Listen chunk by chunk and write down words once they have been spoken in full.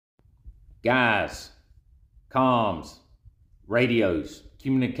Guys, comms, radios,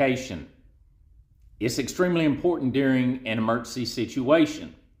 communication. It's extremely important during an emergency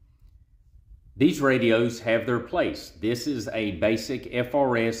situation. These radios have their place. This is a basic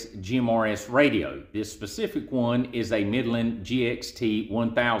FRS GMRS radio. This specific one is a Midland GXT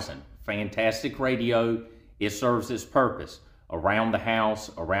 1000. Fantastic radio. It serves its purpose around the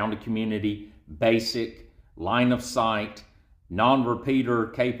house, around the community, basic, line of sight, non-repeater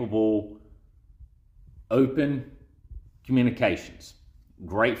capable, open communications.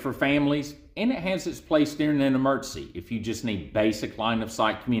 Great for families, and it has its place during an emergency if you just need basic line of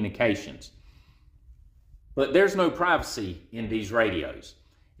sight communications. But there's no privacy in these radios.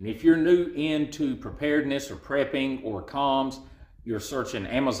 And if you're new into preparedness or prepping or comms, you're searching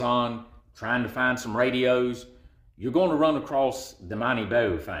Amazon, trying to find some radios, you're going to run across the mighty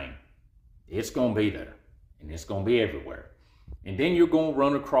Bo thing. It's going to be there, and it's going to be everywhere. And then you're going to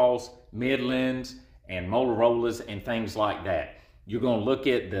run across Midlands and Motorola's and things like that. You're going to look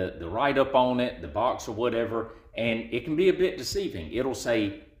at the write-up on it, the box or whatever, and it can be a bit deceiving. It'll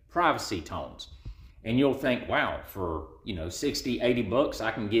say privacy tones. And you'll think, wow, for 60, 80 bucks,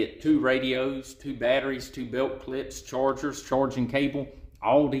 I can get 2 radios, 2 batteries, 2 belt clips, chargers, charging cable,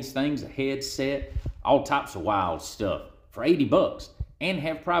 all these things, a headset, all types of wild stuff for 80 bucks and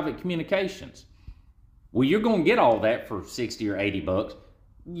have private communications. Well, you're going to get all that for 60 or 80 bucks.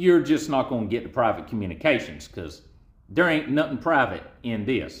 You're just not going to get the private communications because there ain't nothing private in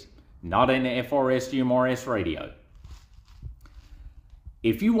this, not in the FRS GMRS radio.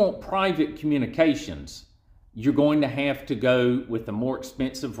 If you want private communications, you're going to have to go with a more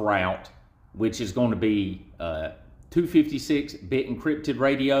expensive route, which is going to be 256-bit encrypted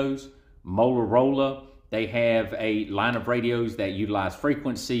radios. Motorola, they have a line of radios that utilize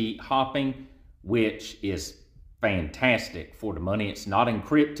frequency hopping, which is fantastic for the money. It's not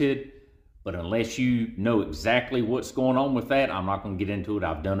encrypted, but unless you know exactly what's going on with that, I'm not going to get into it.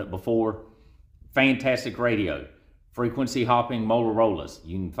 I've done it before. Fantastic radio. Frequency hopping Motorola's.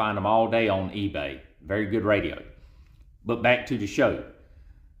 You can find them all day on eBay. Very good radio. But back to the show.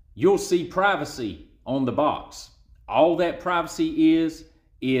 You'll see privacy on the box. All that privacy is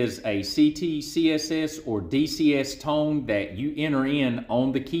a CT, CSS, or DCS tone that you enter in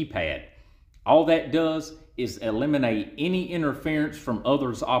on the keypad. All that does is eliminate any interference from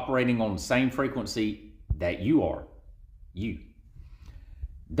others operating on the same frequency that you are.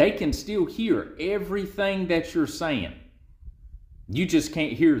 They can still hear everything that you're saying. You just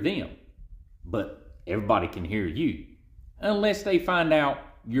can't hear them, but everybody can hear you. Unless they find out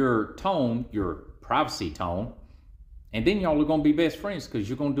your tone, your privacy tone, and then y'all are going to be best friends because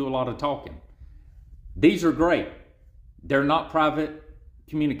you're going to do a lot of talking. These are great. They're not private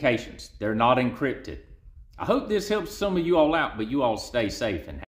communications. They're not encrypted. I hope this helps some of you all out, but you all stay safe and